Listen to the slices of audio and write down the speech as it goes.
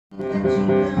Do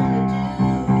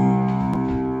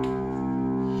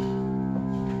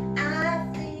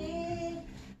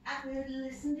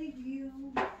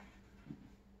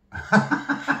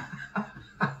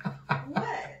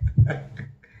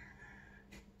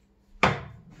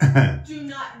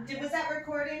not, was that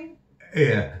recording?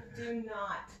 Yeah. Do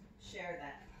not share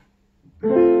that.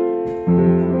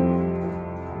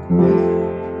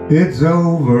 It's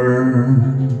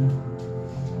over.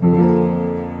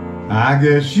 I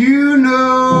guess you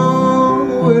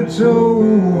know it's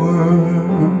over.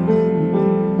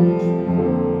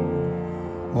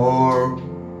 Or,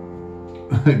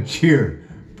 cheer.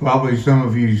 Probably some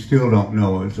of you still don't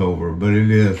know it's over, but it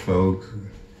is, folks.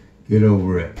 Get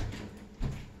over it.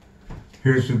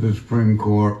 Here's to the Supreme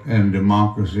Court and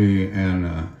democracy in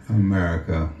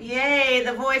America. Yay,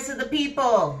 the voice of the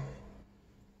people.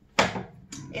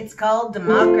 It's called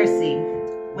democracy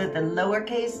with a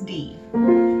lowercase d.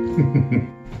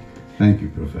 Thank you,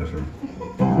 Professor.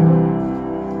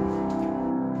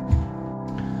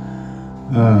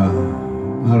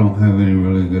 I don't have any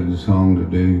really good song to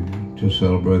do to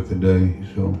celebrate the day,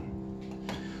 so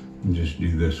I'll just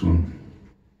do this one.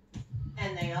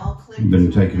 And they all click. I've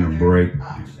been taking a break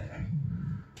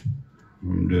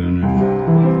from doing it.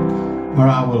 Or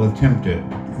I will attempt it.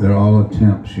 They're all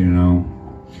attempts, you know.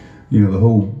 You know, the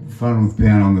whole fun with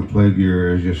Penn on the play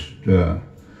gear is just, you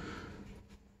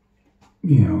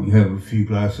know, you have a few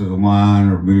glasses of wine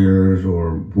or beers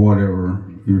or whatever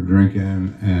you're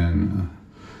drinking and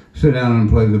sit down and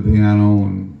play the piano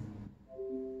and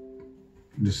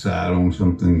decide on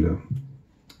something to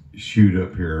shoot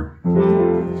up here.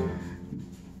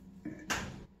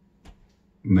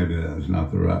 Maybe that's not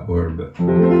the right word, but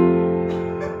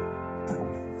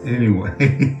anyway.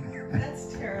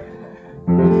 That's terrible.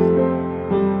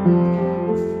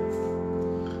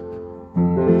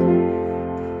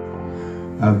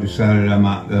 I've decided I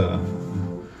might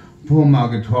pull my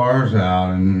guitars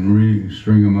out and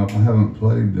re-string them up. I haven't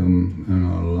played them in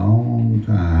a long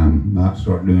time. Might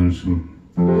start doing some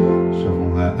stuff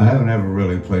on that. I haven't ever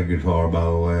really played guitar, by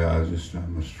the way. I'm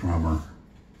a strummer.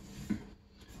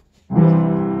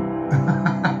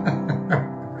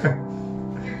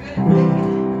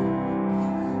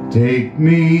 Take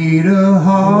me to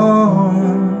heart,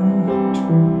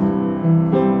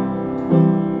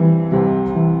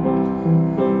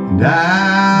 and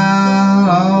I'll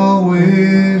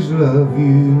always love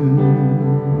you.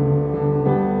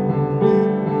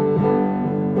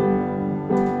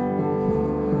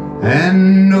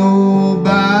 And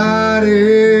nobody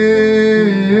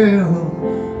else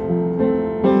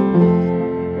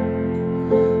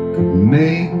could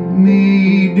make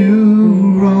me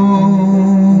do wrong.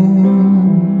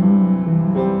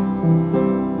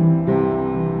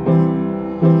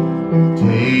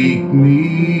 Take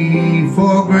me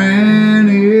for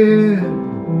granted,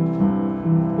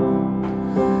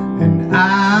 and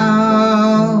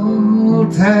I'll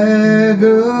tag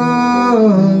along.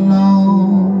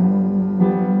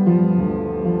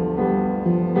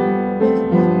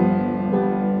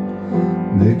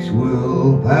 Mixed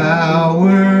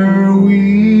willpower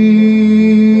weak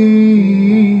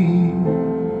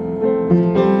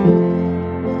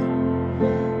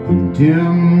and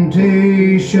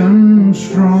temptation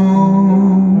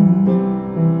strong.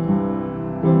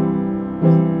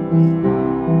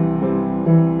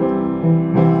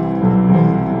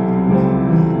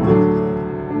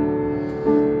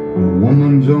 A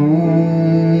woman's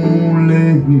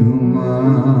only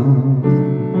human.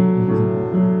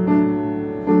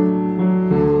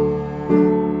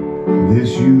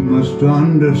 This you must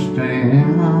understand.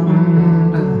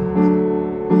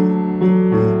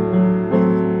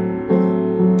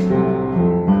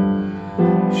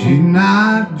 She's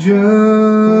not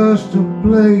just a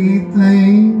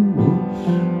plaything.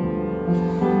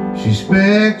 She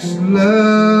expects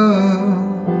love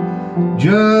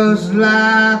just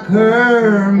like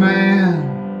her man.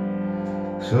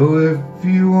 So if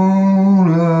you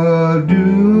wanna do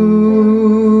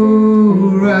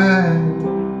right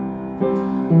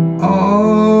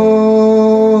all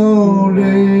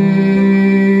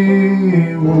day,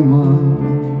 woman,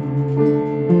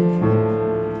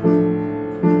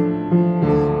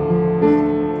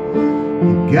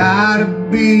 you gotta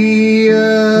be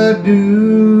a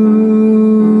do-right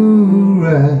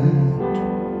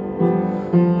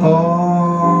all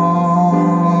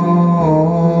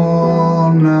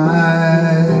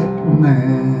night man.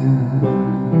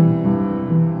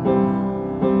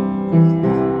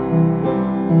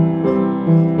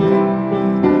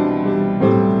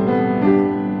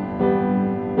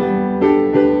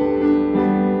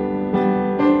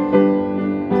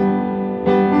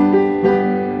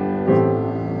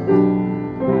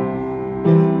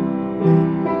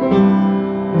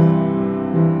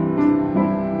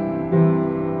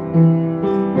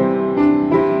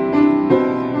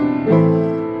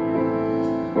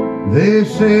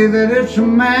 that it's a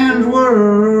man's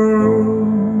world.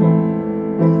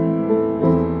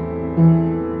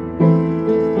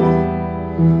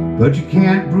 But you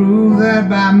can't prove that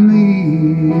by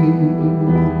me.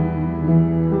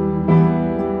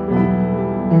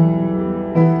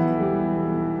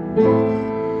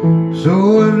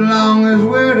 So as long as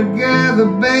we're together,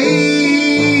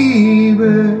 baby,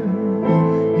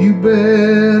 you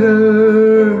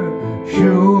better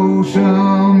show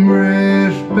some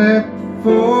respect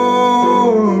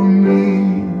for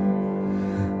me.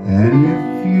 And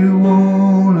if you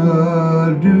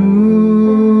wanna do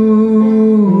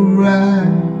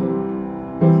right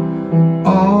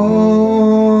all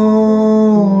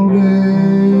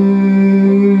day,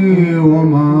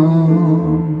 woman,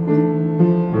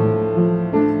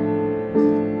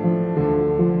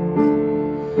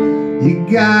 you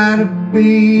gotta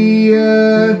be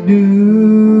a do-right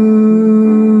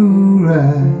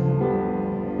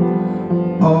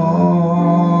all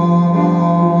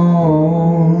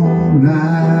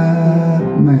night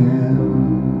man.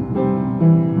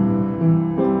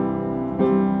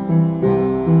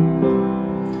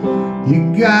 You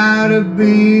gotta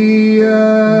be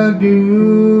a do-right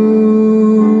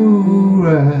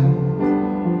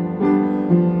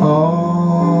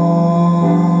all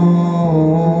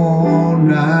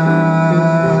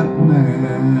night man.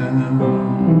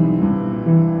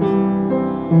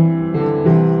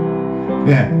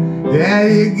 Yeah,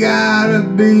 you gotta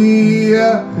be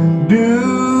a do-right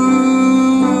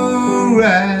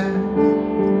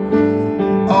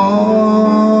all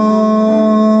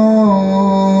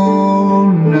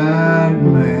night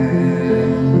man.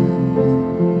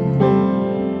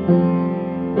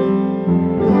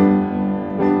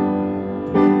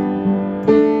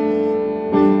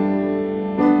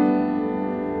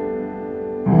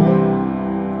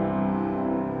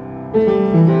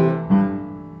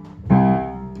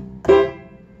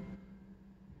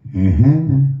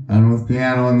 Done with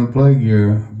piano and the play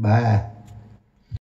gear. Bye.